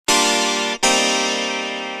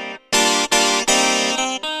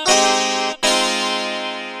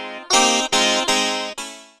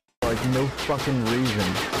like no fucking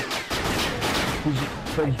reason.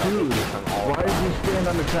 But dude, why did you stand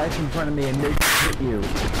on the tracks in front of me and make hit you?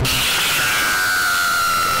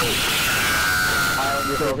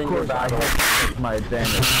 So of course I had to take my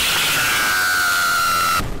advantage.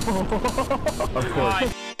 Of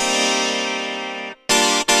course.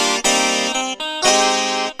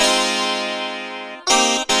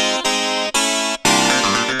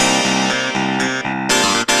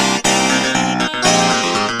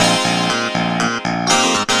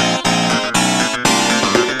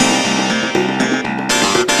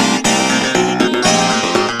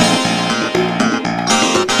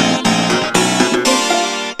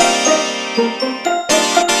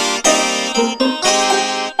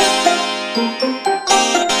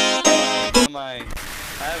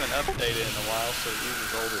 I haven't updated in a while, so it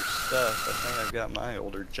uses older stuff. I think I've got my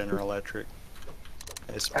older General Electric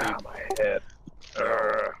SP. Ah, my head.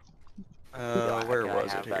 Where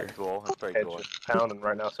was it here? That's cool. That's pretty cool. It's just pounding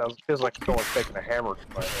right now. Feels like someone's taking a hammer to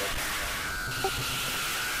my head.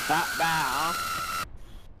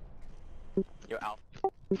 Yo, Al.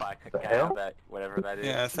 The hell? That, whatever that is.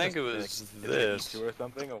 Yeah, I think it was this. Or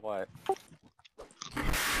something, or what?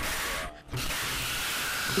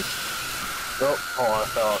 Oh, I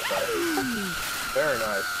fell off that. Very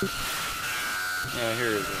nice. Yeah,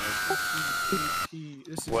 here it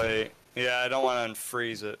is. Wait. Yeah, I don't want to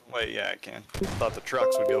unfreeze it. Wait, yeah, I can. I thought the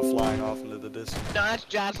trucks would go flying off into the distance. No, that's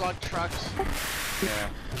Jazzlock trucks.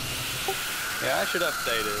 Yeah. Yeah, I should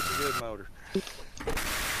update it. It's a good motor.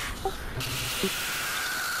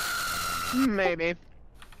 Maybe.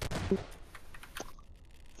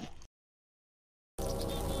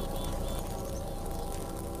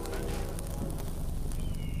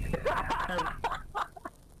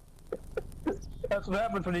 That's what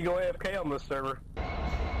happens when you go AFK on this server.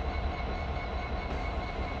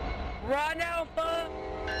 Run, Alpha!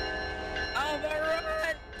 Alpha,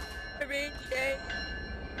 run! You're being chased.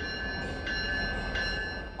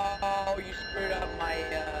 Oh, you screwed up my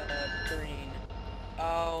screen.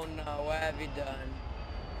 Oh no, what have you done?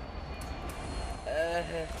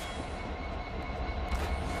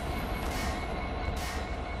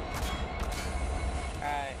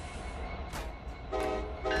 Alright.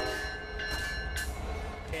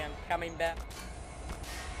 Okay, I'm coming back.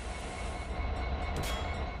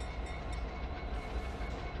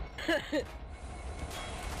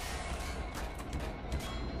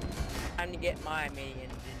 Time to get my mini engine.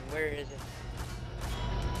 Where is it?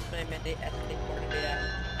 I'm at the SD port of it.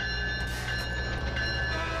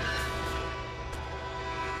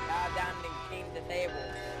 God damn, they came to the table.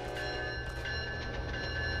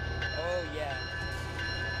 Oh yeah.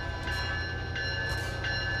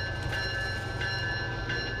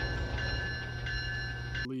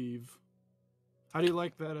 Leave. How do you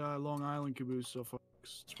like that Long Island caboose so far?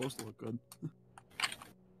 It's supposed to look good.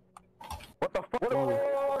 What the fuck?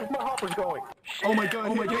 Where's my hoppers going? Oh my god!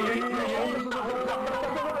 Oh my god!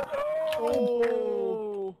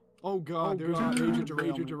 Oh! Oh god! There's a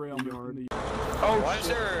major derailment. Oh, why is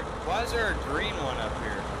there a green one up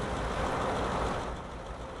here?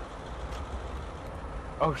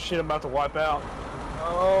 Oh shit! I'm about to wipe out.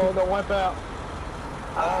 Oh, don't wipe out.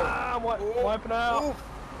 Ah, I'm wiping out. Oof.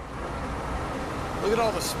 Look at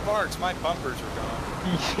all the sparks. My bumpers are gone.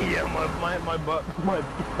 Yeah, my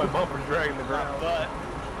bumper's dragging the ground. But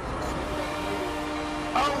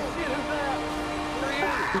oh shit! Who's that?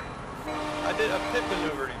 I did a pit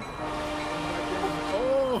maneuvered him.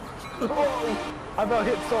 Oh! Oh! I about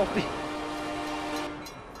hit Salty.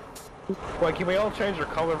 Wait, can we all change the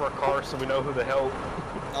color of our cars so we know who the hell?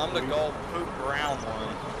 I'm the gold poop brown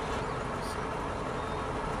one.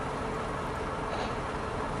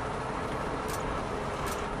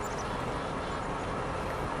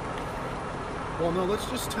 Well, no, let's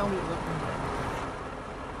just tell me.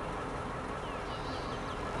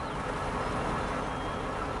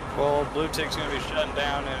 Well, Blue Tick's gonna be shutting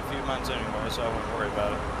down in a few months anyway, so I won't worry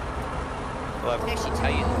about it. We'll I can actually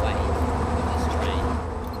tell you the way of this train.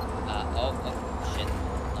 Oh shit.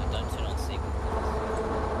 No, don't turn on sequel.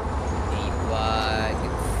 The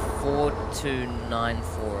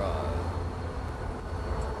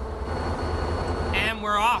 42940. And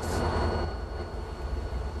we're off.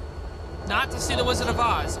 Not to see the Wizard of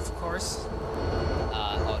Oz, of course.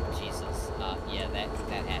 Oh Jesus. Yeah, that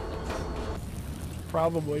happened.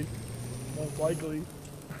 Probably. Most likely.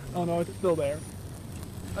 Oh no, it's still there.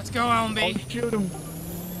 Let's go, LMB. Oh, shoot him.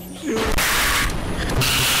 Shoot him.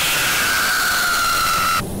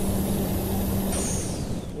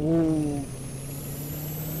 Ooh.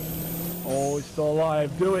 Oh, he's still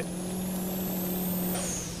alive. Do it.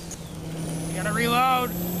 You gotta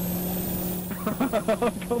reload.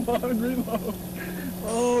 Come on, reload.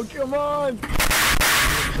 Oh, come on.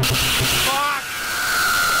 Fuck!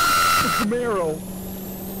 The Camaro.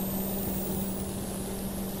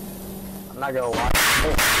 I'm not gonna lie.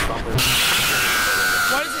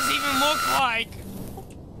 What does this even look like?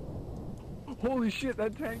 Holy shit,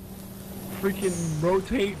 that tank freaking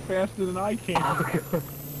rotate faster than I can.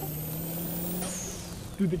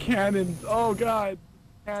 Dude, the cannons. Oh god.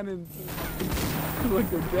 Cannons. Like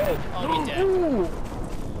they're dead. Oh, he's dead. Ooh.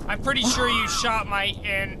 I'm pretty sure you shot my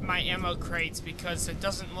ammo crates because it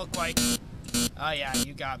doesn't look like... Oh yeah,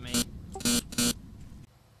 you got me.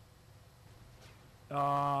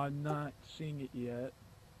 Not seeing it yet.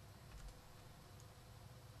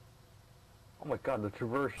 Oh my god, the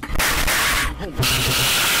traverse.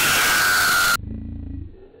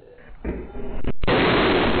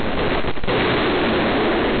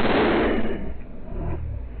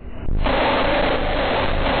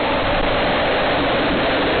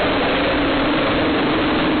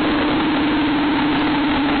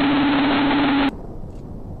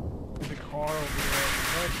 There's a car over there.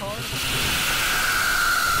 Is that a car?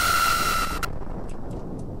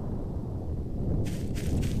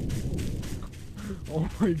 Oh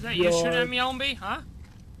my Is that you shooting at me, Elmby? Huh?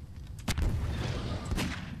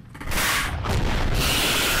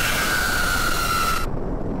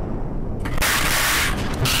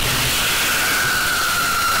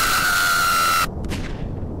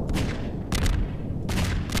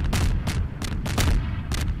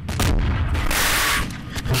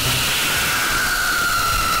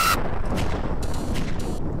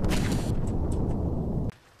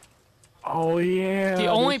 Oh yeah. The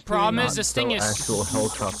only problem is this thing is actual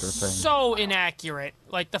helicopter thing. so inaccurate.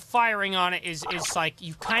 Like the firing on it is like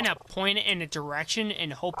you kind of point it in a direction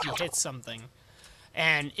and hope you hit something,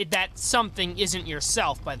 and that something isn't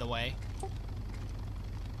yourself, by the way.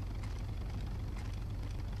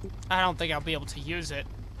 I don't think I'll be able to use it.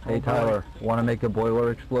 Hey Tyler, want to make a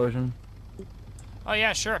boiler explosion? Oh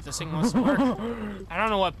yeah, sure. If this thing wants to work. I don't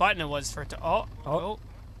know what button it was for it to. Oh.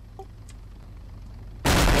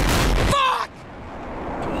 Fuck!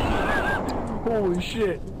 Holy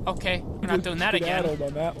shit. Okay, we're not doing that again. Skedaddled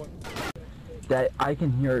on that one. That I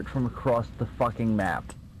can hear it from across the fucking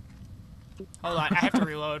map. Hold on, I have to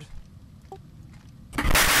reload.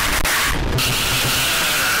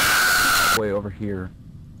 Way over here.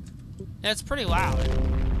 That's pretty loud.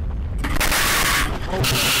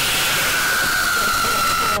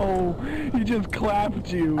 Oh, he just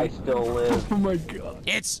clapped you. I still live. Oh my god.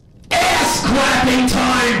 It's Clapping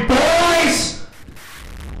time, boys!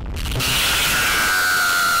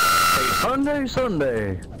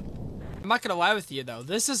 Sunday. I'm not gonna lie with you though.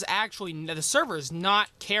 This is actually the server is not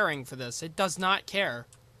caring for this. It does not care.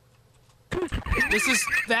 This is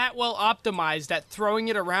that well optimized that throwing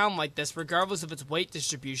it around like this, regardless of its weight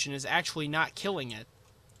distribution, is actually not killing it.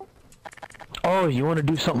 Oh, you want to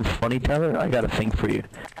do something funny, Tyler? I got a thing for you.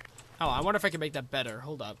 Oh, I wonder if I can make that better.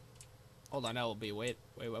 Hold up. Hold on, LB. Wait.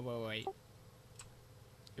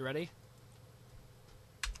 You ready?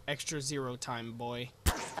 Extra zero time, boy.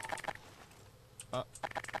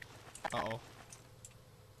 Uh-oh.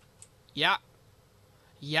 Yeah.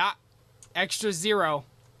 Extra zero.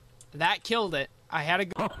 That killed it. I had to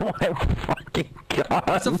go. Oh my fucking god.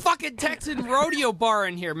 It's a fucking Texan rodeo bar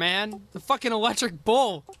in here, man. The fucking electric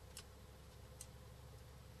bull.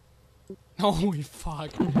 Holy fuck.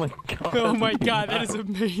 Oh my god. Oh my god, that is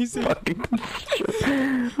amazing. Oh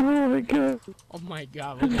my god. Oh my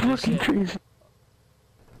god, look at this Fucking shit. crazy.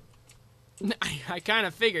 I kind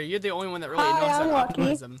of figure you're the only one that really knows that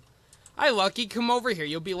optimism. Hi, Lucky. Come over here.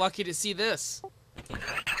 You'll be lucky to see this.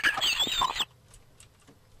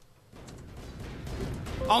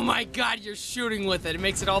 Oh my god, you're shooting with it. It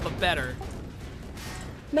makes it all the better.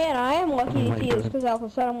 Man, I am lucky Oh to see my this God. because Alpha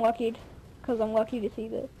said I'm lucky because I'm lucky to see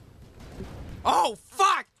this. Oh,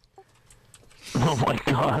 fuck! Oh my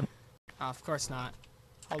god. Oh, of course not.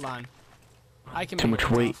 Hold on. I can Too make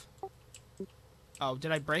much it weight. tough. Oh,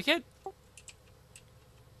 did I break it?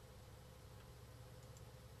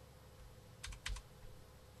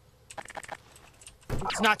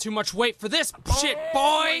 It's not too much weight for this shit,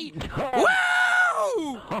 boy!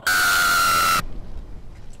 Woo!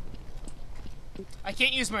 I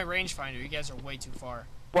can't use my rangefinder. You guys are way too far.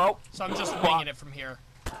 Well, So I'm just winging it from here.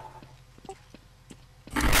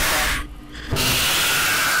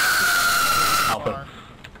 Alpha.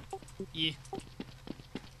 Yeah.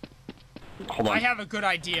 Hold on. I have a good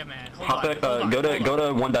idea, man. Hold Hop on. back, Hold on, go to hold go on.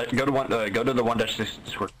 to one dash go to one go to the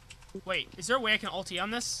 1-6. Wait, is there a way I can ulti on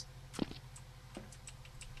this?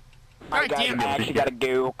 I God damn it. actually gotta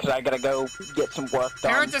go because I gotta go get some work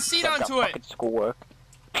done. Parent a seat I've got onto it. fucking schoolwork.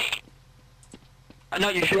 No,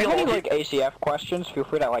 you If should you be have any, able like, ACF questions, feel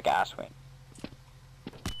free to, like, ask me.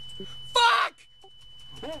 Fuck!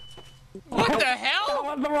 What the hell? That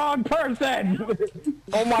was the wrong person!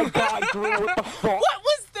 Oh my god, Drew, what the fuck? What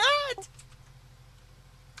was that?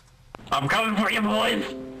 I'm coming for you, boys!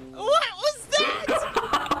 What was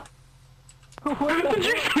that?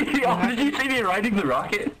 Did you see me riding the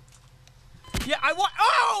rocket? Yeah,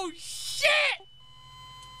 oh, shit!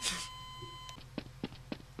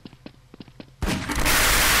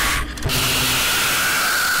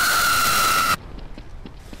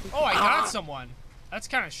 Oh, I got someone. That's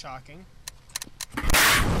kind of shocking.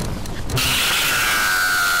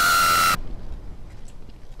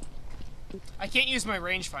 I can't use my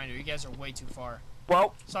rangefinder. You guys are way too far.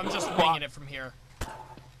 Well, So I'm just winging it from here.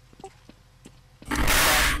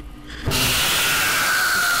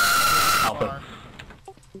 Alpha.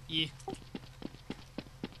 Yeah.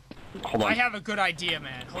 Hold on. I have a good idea,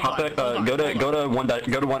 man. Hold Hop on. it, Hold on, go to hold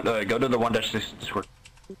on. go to the 1-6 Discord.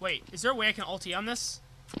 Wait, is there a way I can ulti on this?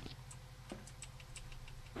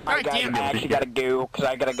 I God damn it. actually gotta go, because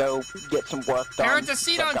I gotta go get some work done. Parent a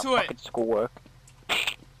seat I've got onto it. fucking schoolwork.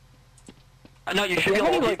 No, you If should you be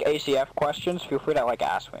have able any, to. like, ACF questions, feel free to, like,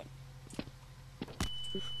 ask me.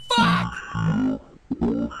 Fuck!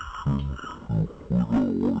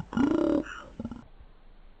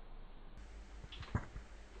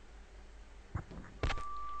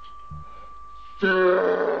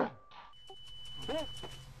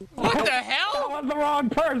 What the hell? That was the wrong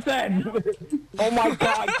person! Oh my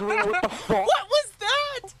god, Drew, what the fuck? What was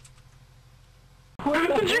that?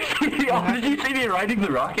 Did you see me riding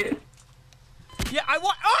the rocket? Yeah,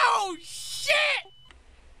 oh, shit!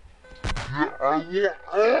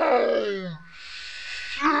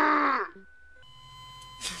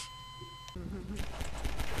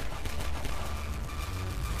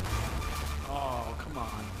 Oh, come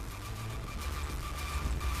on.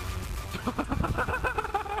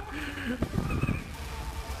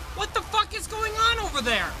 What the fuck is going on over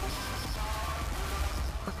there?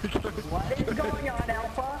 What is going on,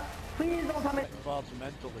 Alpha? Please don't tell me. Involves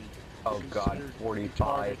mentally. Oh god,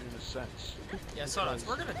 45. In a sense. Yeah, so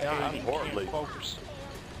we're gonna Yeah, die. I'm horribly focused.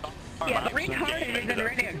 Yeah, retarded isn't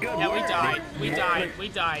really a good Yeah, we word. died. We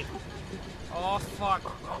died. Oh, fuck.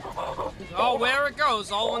 Oh, where it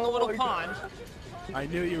goes, all in the little pond. I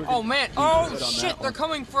knew you were. Oh, man. Oh, shit, they're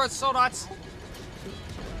coming for us, Sodots.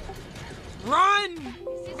 Run!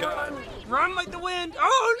 Run like the wind.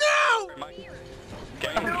 Oh, no!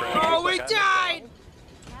 Oh, we died!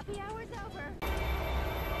 Happy hour's over.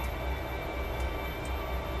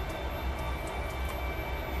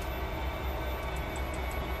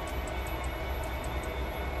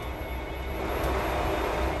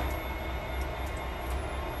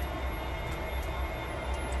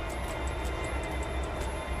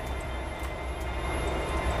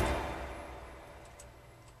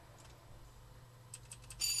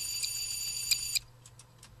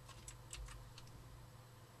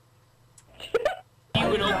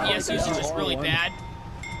 You and OPS usage is really bad.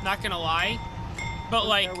 Not gonna lie. But,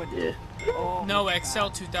 like, no, Excel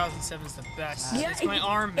 2007 is the best. Yeah, It's my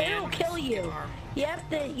arm, man. It'll kill It's you. my arm.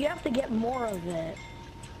 You have to get more of it.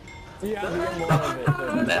 Yeah, more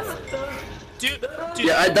of it. Dude,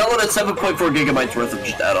 Yeah, I downloaded 7.4 gigabytes worth of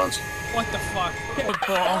just add-ons. what the fuck?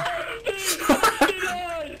 Football.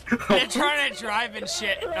 They're trying to drive and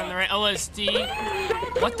shit on their LSD.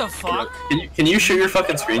 What the fuck? Can you share your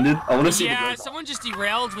fucking screen, dude? I want to see Yeah, the someone just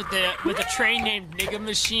derailed with a train named Nigga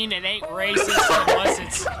Machine. It ain't racist unless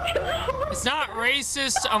it's not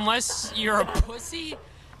racist unless you're a pussy.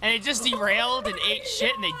 And it just derailed and ate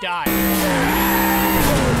shit and they died.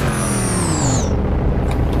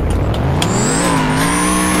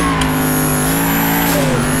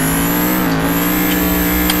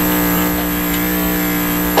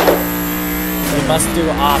 We must do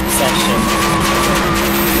op session.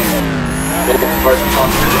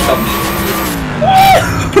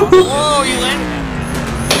 Whoa, you landed that.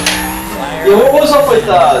 Yo, what was up with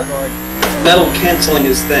Metal canceling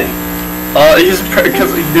his thing? He's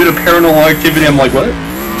because due to paranormal activity. I'm like, what?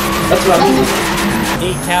 That's what I'm doing.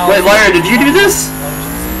 Wait, Lyra, did you do this?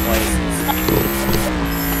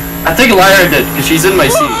 I think Lyra did, because she's in my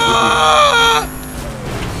seat.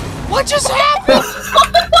 What just happened?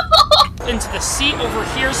 Into the seat over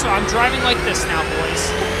here, so I'm driving like this now,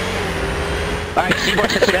 boys. Alright, Seaboard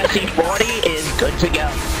 1740 is good to go.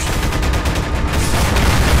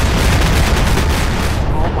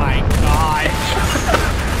 Oh my god.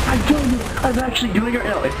 I'm actually doing it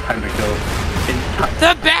now. It's time to go.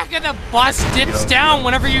 The back of the bus dips down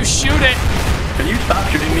whenever you shoot it. Can you stop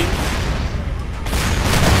shooting me?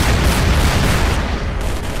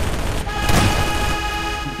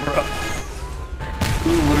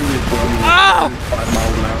 Oh!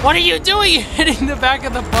 What are you doing? You're hitting the back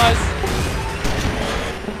of the bus.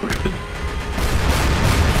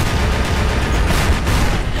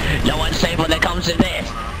 No one's safe when it comes to this.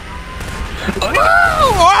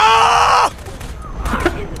 Oh!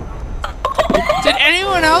 Did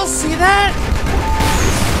anyone else see that?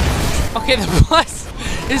 Okay, the bus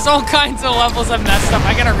is all kinds of levels of messed up.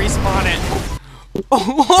 I gotta respawn it. Whoa,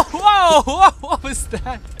 whoa, whoa, what was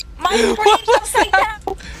that? What was that?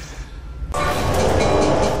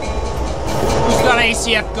 Who's got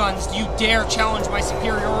ACF guns? Do you dare challenge my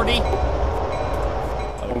superiority?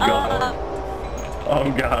 Oh god.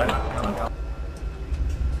 Oh god.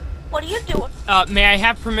 What are you doing? May I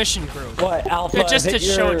have permission, crew? What, Alpha? Just to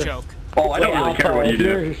show a joke. Oh, I don't really care what you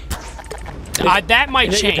do. That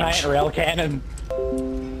might change. Giant rail cannon.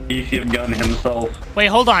 ECF gun himself. Wait,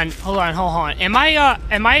 hold on. Am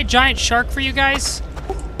I a giant shark for you guys?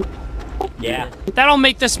 Yeah. That'll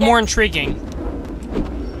make this more intriguing.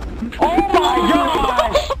 Oh my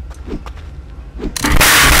gosh!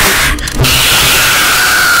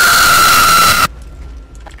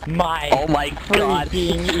 Oh my god.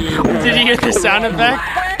 Did you hear the sound effect?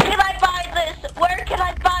 Where can I buy this? Where can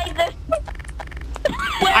I buy this?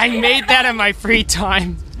 I made that in my free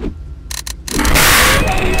time.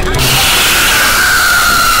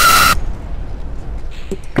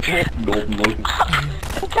 Golden Logan.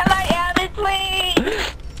 Can I add it,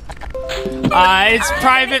 please? It's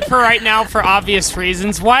private for right now for obvious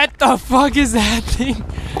reasons. What the fuck is that thing?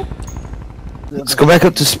 Let's go back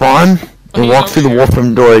up to spawn and walk through the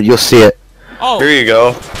wolfram door. You'll see it. Oh. Here you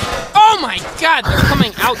go. Oh my god, they're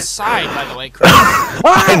coming outside, by the way, Chris.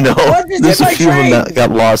 I know. There's a few of them that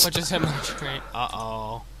got lost. What just hit my train?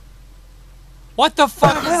 Uh-oh. What the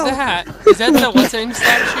fuck is that? Is that the what's name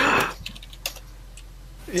statue?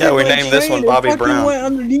 Yeah, we named this one Bobby Brown. Went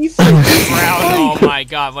underneath it. Brown, oh my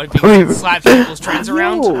god, what, people slap people's trains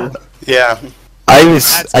around? Yeah. I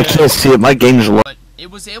can't see it. My game's low. But it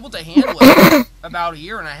was able to handle it about a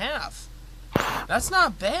year and a half. That's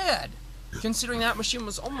not bad, considering that machine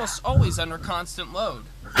was almost always under constant load.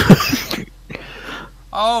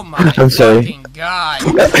 Oh my fucking god.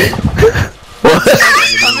 What?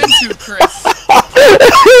 Come into, Chris.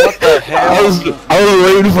 What the hell? I was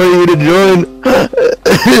waiting for you to join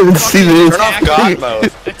and see this. Turn off God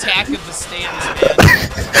mode. Attack of the stands, man.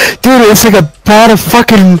 Dude, it's like a bat of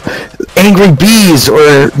fucking angry bees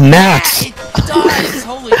or gnats. It does,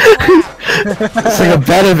 holy crap. It's like a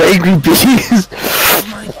bat of angry bees. Oh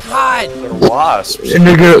my god. They're wasps. And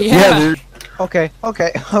they're gonna, Yeah. they're... Okay,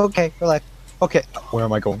 relax. Okay, where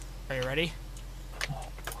am I going? Are you ready?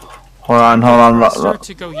 Hold on. Start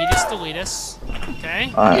to go Yeetus Deletus.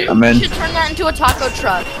 Okay. Alright, I'm in. You should turn that into a taco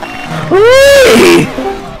truck.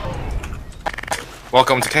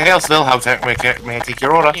 Welcome to Chaosville. How may I take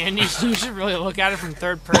your order? Andy, you should really look at it from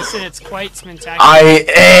third person. It's quite spectacular. I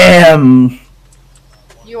am.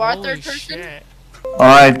 You are Holy third person? shit.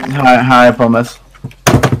 Alright, hi, I promise.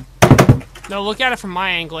 No, look at it from my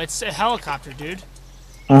angle. It's a helicopter, dude.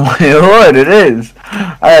 My lord, it is.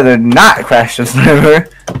 I did not crash this river.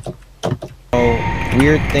 Oh,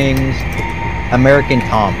 weird things. American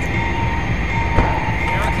Tom.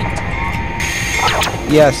 American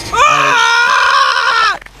Tom. Yes.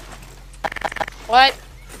 What?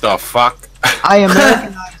 The fuck? I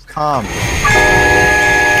Americanized Tom.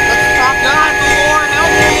 God, Lord,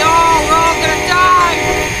 help me all! We're all gonna die!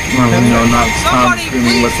 No, not Somebody,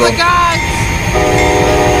 please, the gods!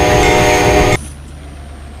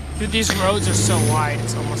 Dude, these roads are so wide,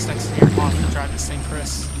 it's almost next to your off to drive this thing,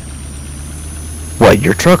 Chris. What,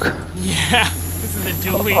 your truck? Yeah, this is a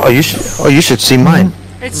dually. Oh, you should see mine.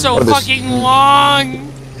 It's so fucking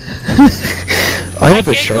long! I have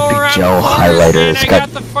a Sharpie gel highlighter. And I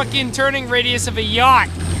got the fucking turning radius of a yacht.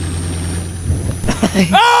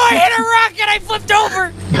 Oh, I hit a rock and I flipped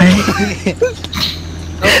over!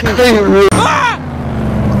 Ah!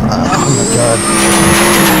 Oh my god.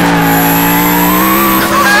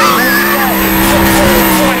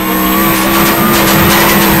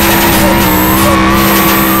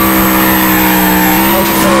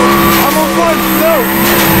 I'm on fire, no!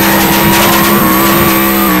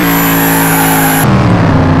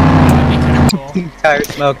 Tire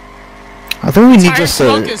smoke. I think we need Tire just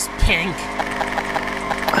smoke is pink.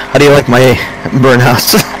 How do you like my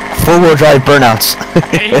burnouts? 4-wheel drive burnouts.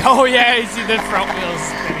 Hey, oh yeah, you see the front wheels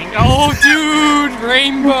spinning. Oh dude,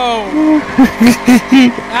 rainbow!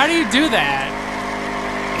 How do you do that?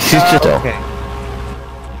 She's just okay.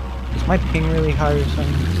 Is my ping really high or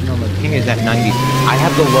something? No, my ping is at 90. I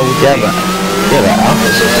have the low Yeah, but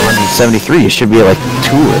Alpha's is 173. It should be like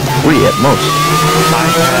 2 or 3 at most.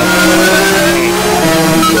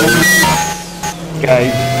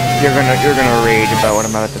 Guys, you're gonna rage about what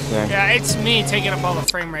I'm about to say. Yeah, it's me taking up all the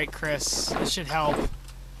frame rate, Chris. This should help.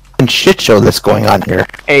 Shit show that's going on here.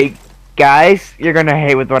 Hey, guys, you're gonna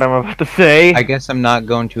hate with what I'm about to say. I guess I'm not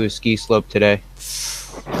going to a ski slope today.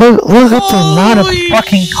 Look at the amount of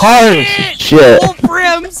fucking cars. Shit. Wolf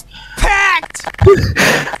rims packed.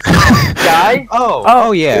 Guys?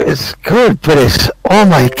 Oh yeah. It's good, but it's oh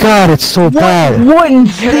my god, it's so bad. What in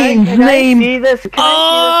Satan's name?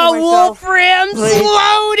 Oh, wolf rims For the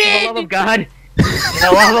love loaded. of God. The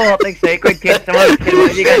love of all things sacred, kid. Someone,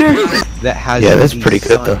 what you guys That has. Yeah, that's pretty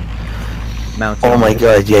good though. Mounted Oh on my it.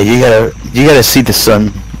 god, yeah, you gotta see the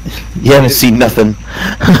sun. You haven't seen nothing.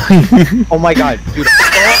 Oh my god, dude.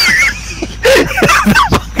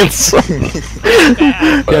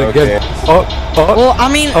 Good. Well, I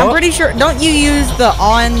mean, I'm pretty sure. Don't you use the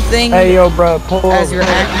on thing Hey, yo, bro, pull as your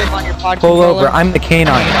over. active on your pod Pull controller? over. I'm the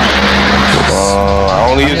canine. I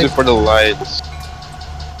only use it for the lights.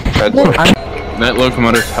 That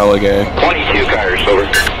locomotive's hella gay. 22 cars, over.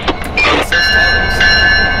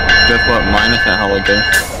 Guess what? Mine isn't hella gay.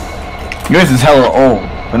 Yours is hella old,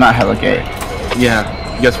 but not hella gay. Yeah.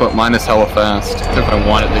 Guess what? Mine is hella fast. If I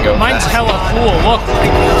want it to go Mine's fast. hella cool. Look,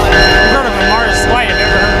 like, I've heard of a Mars Light. Have you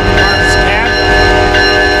ever heard of a Mars Cab?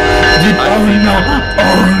 Dude, oh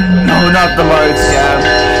no, not the Mars Cab.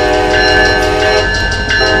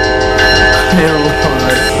 I love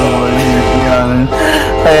that so much, to be honest.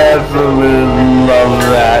 I absolutely love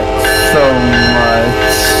that so much.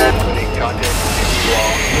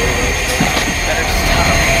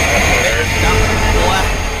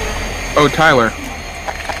 Oh, Tyler.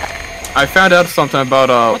 I found out something about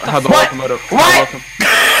how the locomotive.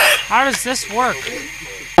 How does this work?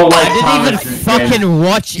 I didn't even fucking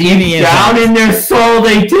watch any of Down it. in their soul,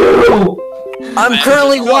 they do. I'm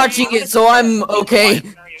currently watching it, so I'm okay.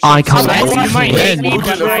 I can't You might hate me,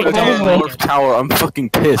 but I don't. North Tower, I'm fucking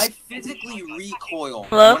pissed. physically recoil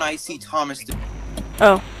Hello? when I see Thomas.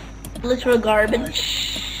 Oh. Literal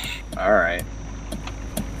garbage. Alright.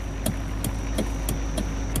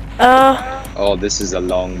 Oh, this is a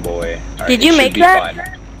long boy. All Did right, you it make should be that?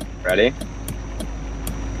 fine. Ready?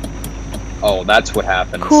 Oh, that's what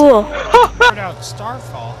happens. Cool. Heard out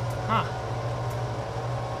Starfall. Huh.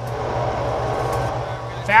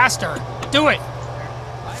 Faster. Do it.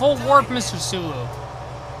 Full warp, Mr. Sulu.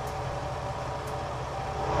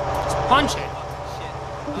 Just punch it.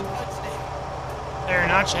 There,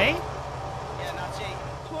 not Jay? Yeah, not Jay.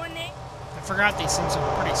 I forgot these things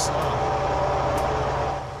are pretty slow.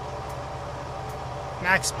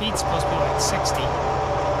 Max speed's supposed to be like 60.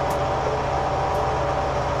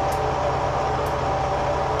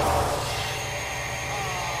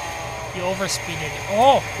 You overspeeded it.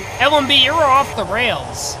 Oh! LMB, you're off the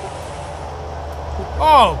rails.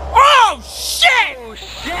 Oh! Oh, shit! Oh,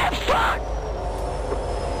 shit, fuck!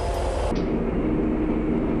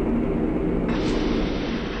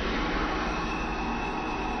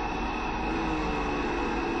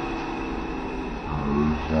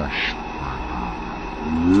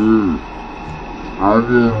 I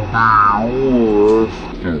didn't know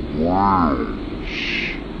if it was.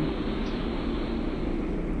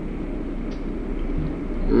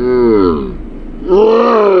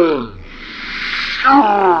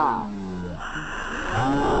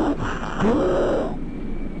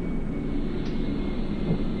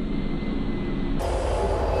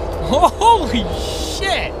 Holy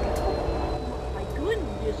shit! My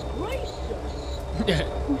goodness gracious!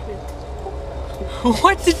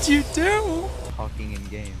 What did you do? Talking in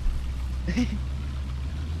game.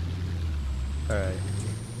 Alright.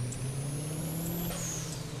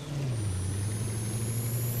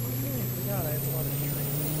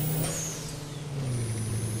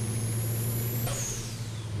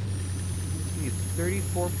 It's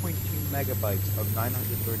 34.2 megabytes of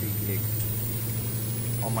 930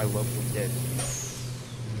 gigs on my local disk.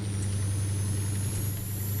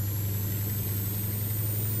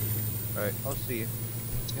 Alright, I'll see you.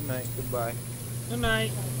 Good night, goodbye. Good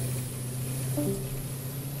night. Oh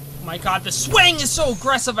my god, the swing is so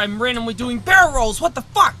aggressive, I'm randomly doing barrel rolls, what the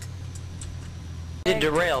fuck? It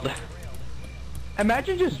derailed.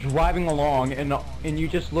 Imagine just driving along and you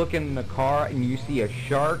just look in the car and you see a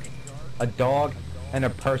shark, a dog, and a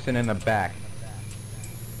person in the back.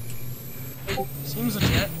 Seems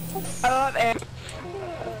legit.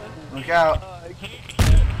 Look out.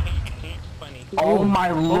 Oh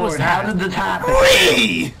my was lord, that? how did this happen?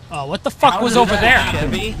 Oh, what the fuck How was did over that there?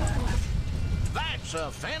 happen? That's a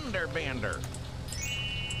fender bender.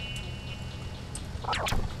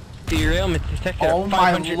 Derailment detected. Oh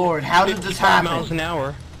my lord, how did this happen? miles an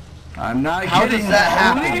hour. I'm not How kidding. does that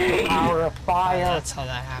happen? Power of fire. That's how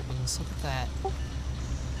that happens. Look at that.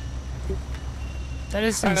 That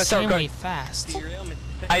is Alright, let's start insanely fast.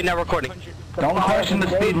 I'm not recording. Don't question the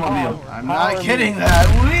speedmobile. I'm not kidding that.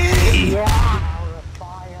 Whee!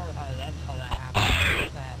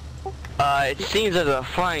 It seems as a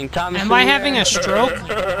flying Thomas. Am I having a stroke?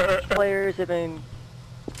 Players have been.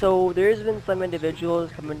 So there's been some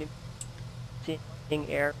individuals coming seeing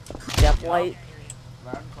air depth light.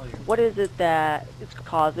 What is it that is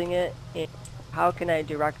causing it, and how can I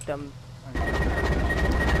direct them?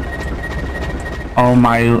 Oh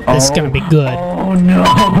my. This is gonna be good. Oh no.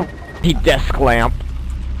 He desk lamp.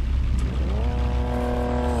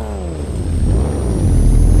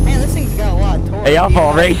 Man, this thing's got a lot of torque. Hey, Alpha,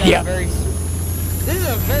 I'll race This ya. is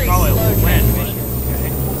a very Probably slow will win. transmission.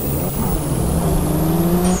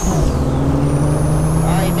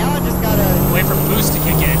 Alright, now I just gotta... Wait for boost to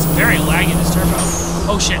kick in. It's very laggy, this turbo.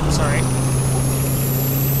 Oh shit, I'm sorry.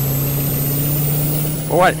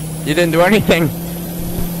 What? You didn't do anything.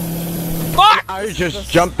 Fuck! I just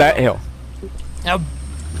jumped that hill. Now,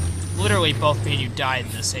 literally both me and you died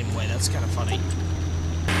in the same way. That's kind of funny.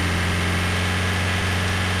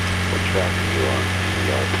 What track are you on?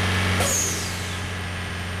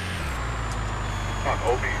 On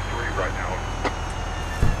OB3 right now.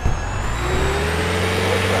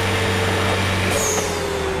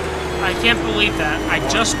 I can't believe that. I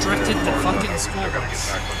just drifted the fucking school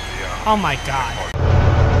bus. Oh my god.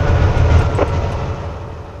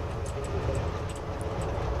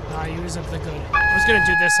 Ah, he was up the good. I was gonna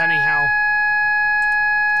do this anyhow.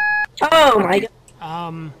 Oh my god.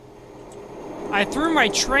 I threw my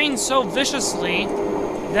train so viciously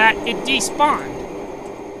that it despawned.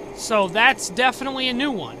 So that's definitely a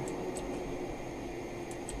new one.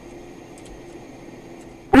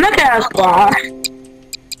 I'm not gonna ask why.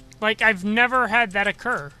 Like, I've never had that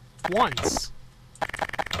occur. Once.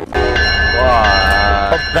 Oh,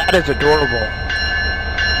 that is adorable.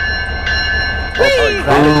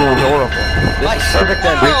 That is adorable. Nice. Perfect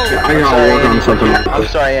Whoa. ending. I gotta work on something. I'm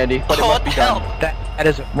sorry, Andy, but it must be done. That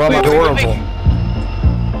is adorable.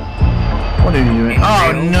 What are you doing?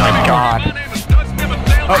 Oh no! My God.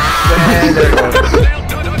 Oh, there it goes.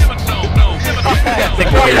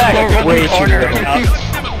 That's way too little.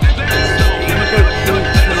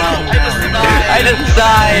 I just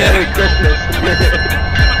died. Merry Christmas.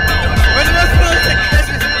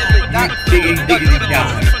 Diggity diggity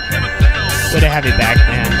down. Good to have you back,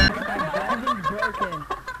 man.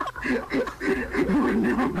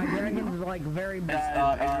 My dragon's like very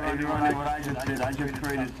bad. What I just did, I just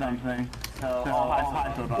created something. Oh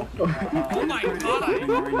my god!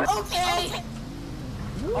 Okay!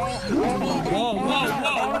 Whoa, whoa,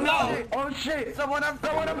 whoa, no! Oh shit! Someone up!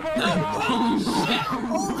 Someone up!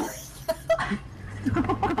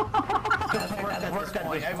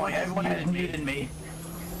 Everyone has muted me.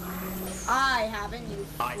 I haven't, you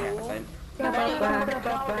fool. I haven't.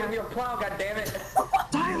 Give me a plow, goddammit!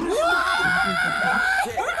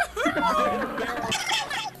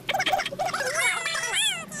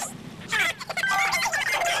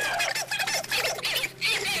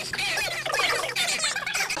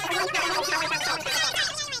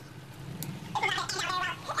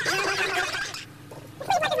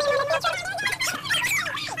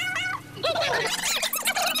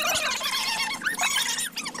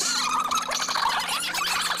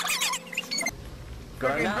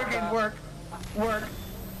 Work.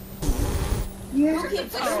 Who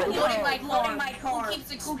keeps exploding my car? Who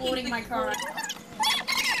keeps exploding my car?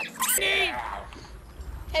 Hey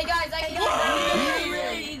guys, I can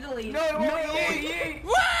really easily. No,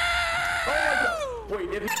 wait,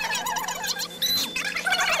 if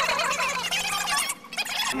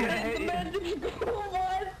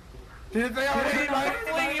did they already like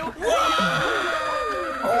you?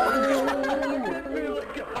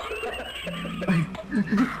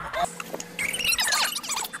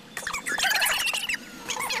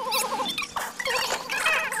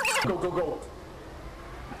 Go, go, go.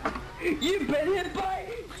 You've been hit by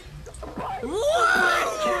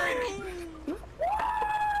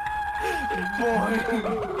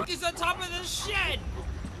Boy. He's on top of the shed.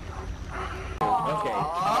 Okay.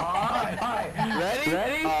 Alright.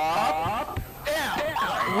 Ready? Up. Down.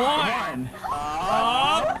 One.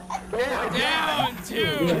 Up. Down.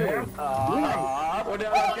 Two. Up.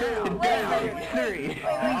 Down. Three.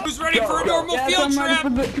 Who's ready for a normal field trip?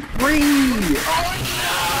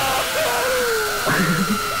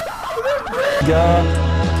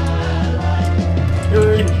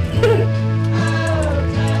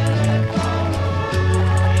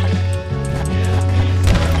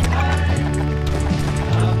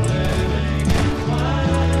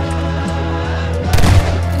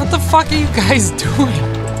 fuck are you guys doing?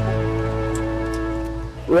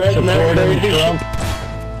 Supporting Trump.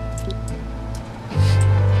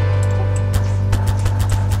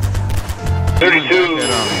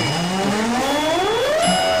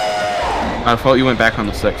 I thought you went back on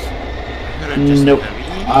the 6th. Nope.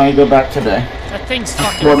 I go back today. That thing's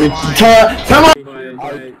fucking Want me to flying. come on!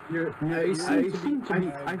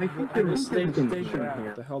 I think they're mistaken here.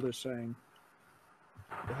 What the hell they're saying?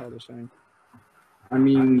 What the hell they're saying? I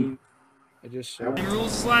mean, I just said. Same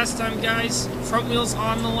rules as last time, guys. Front wheels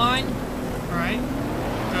on the line. Alright.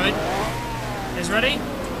 Good. You guys ready?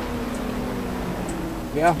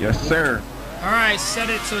 Yeah. Yes, sir. Alright, set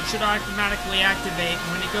it so it should automatically activate.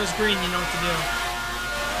 When it goes green, you know what to do.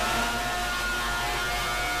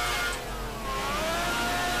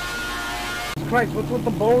 Christ, what's with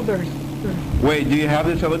the boulders? Wait, do you have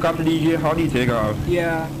this helicopter, DJ? How do you take off?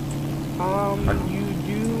 Yeah.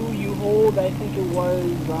 You hold, I think it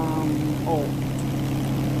was, Alt.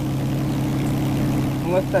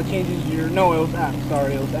 Unless that changes your, no, it was F,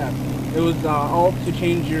 sorry, it was F. It was, Alt to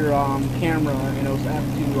change your, camera, and it was F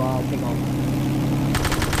to, take off.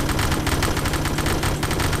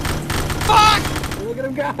 Fuck! Look at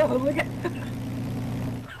him go, look at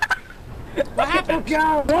What happened?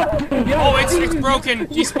 Oh, it's broken.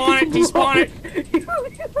 Despawn it, despawn it.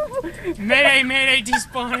 Mayday, mayday,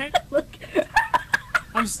 despawn it.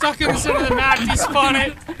 I'm stuck in the center of the map, despawn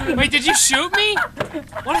it. Wait, did you shoot me?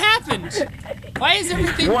 What happened? Why is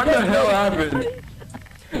everything... What the hell happened?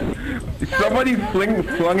 Somebody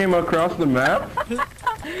flung him across the map?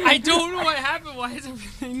 I don't know what happened. Why is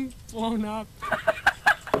everything blown up?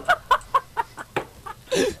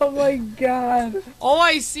 Oh my god. All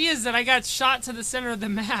I see is that I got shot to the center of the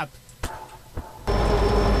map.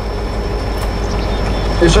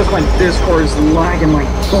 It's just my Discord is lagging like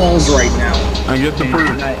balls right now. I get the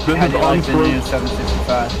proof. This is on proof.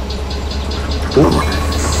 765.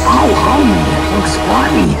 Oh, that looks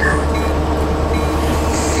funny.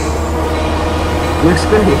 Looks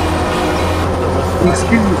good. Looks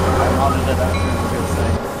good. I modded it after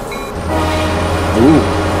the Ooh.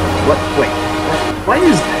 What? Wait. What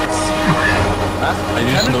is this? I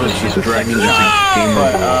just noticed she's dragging the game.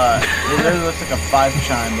 But, it really looks like a 5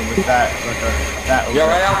 chime, but with that, like that. You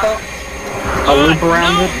alright, Alpha? A loop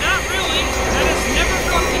around no, it? not really. That has never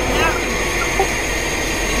fucking happened.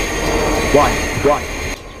 Why? Why?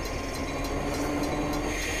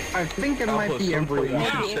 I think it might be every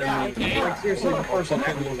seriously, the first one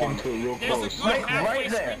I look into it real close. Right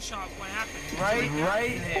there. Screenshot what happened. Right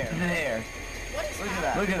there.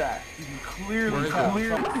 Look at that. You can clearly tell.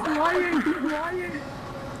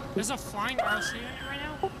 There's a flying RC in it right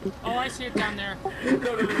now? Oh, I see it down there. No, you'll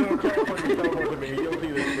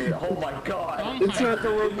see this shit. Oh my god. Oh my It's not the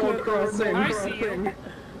remote crossing. I see you.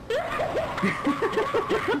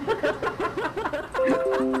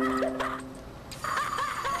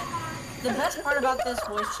 The best part about this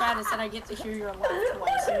voice chat is that I get to hear your laugh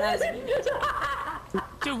twice, and that is amazing.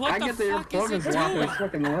 Dude, what I the get to hear fuck is it Bogus laugh, doing? it's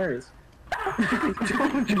fucking hilarious.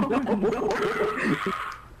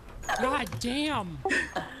 God damn.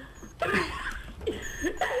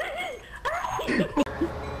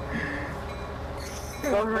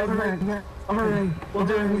 Alright, we'll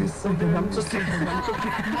do it in a second. I'm just kidding.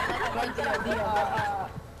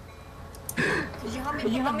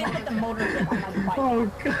 Could you help me put the motor bit on my bike? Oh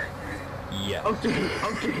god. Yeah. Okay.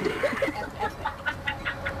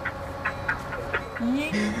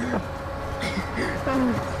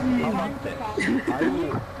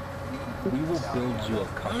 We will build you a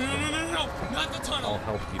car. No, not the tunnel. I'll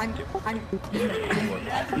help you get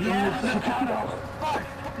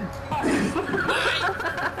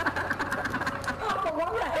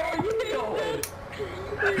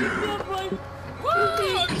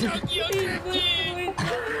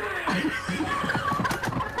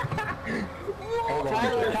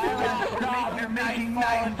You're making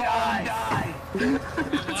 9 die. You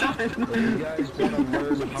guys want to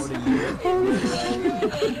learn how to use it?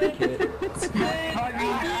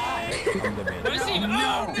 What is he? Oh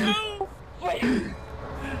no! Wait!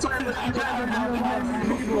 Hold on,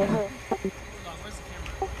 where's the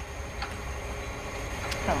camera?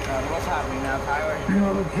 What's happening now, Tyler?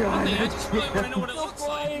 Nothing, I just really want to know what it looks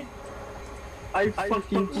like. I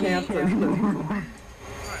fucking can't anymore. Alright,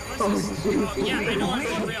 what's this? Oh, yeah, I know I'm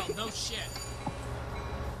for real. No shit.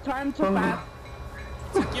 Time to fast.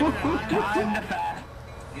 Give it a Time to fast.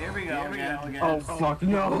 Here we go. Oh fuck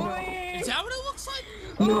no. Is that what it looks like?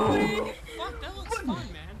 No. Fuck, that looks fun,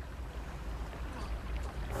 man.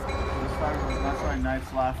 That's why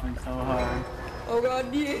Knife's laughing so hard. Oh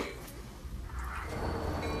god, yeah.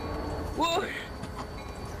 Whoa.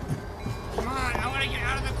 Come on, I want want to get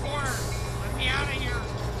out of the corner. Let me out of here.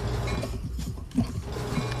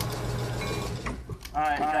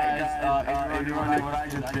 Alright, guys, if you wonder what I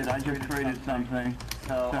just did, I just created something.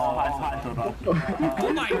 So, hi, Soda.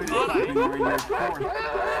 Oh my god!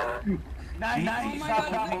 Nice,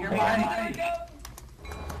 stop your mind.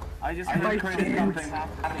 I just created something. I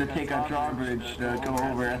have to take a drawbridge to go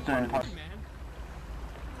over a certain part.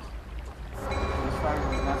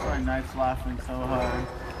 That's why Knight's laughing so hard.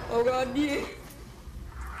 Oh god, yeah.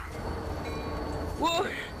 Whoa.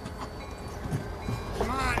 Come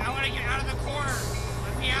on, I want to get out of the corner.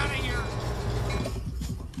 Let me out of here.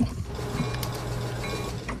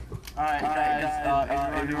 Alright,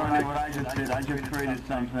 guys, if you wonder what I just did, I just created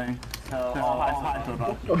something. So, hi,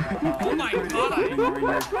 Soda. Oh my god!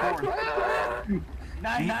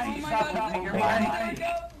 Nice, stop your mind.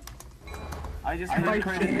 I just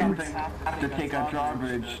created something. I have to take a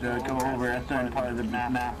drawbridge to go over a certain part of the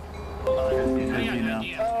map. You know.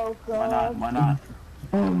 Why not?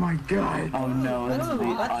 Oh my god. Oh no, it's the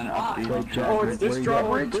unupdated drawbridge. Oh, it's this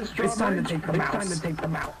drawbridge? It's time to take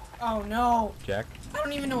them out. Oh no. Jack. I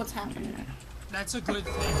don't even know what's happening. That's a good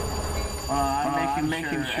thing. I'm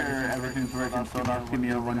making sure everything's working, so just give me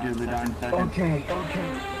a 1 doodly darn second. Okay.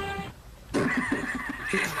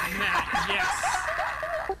 Matt, yes.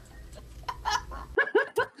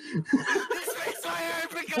 This makes my hair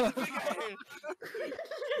because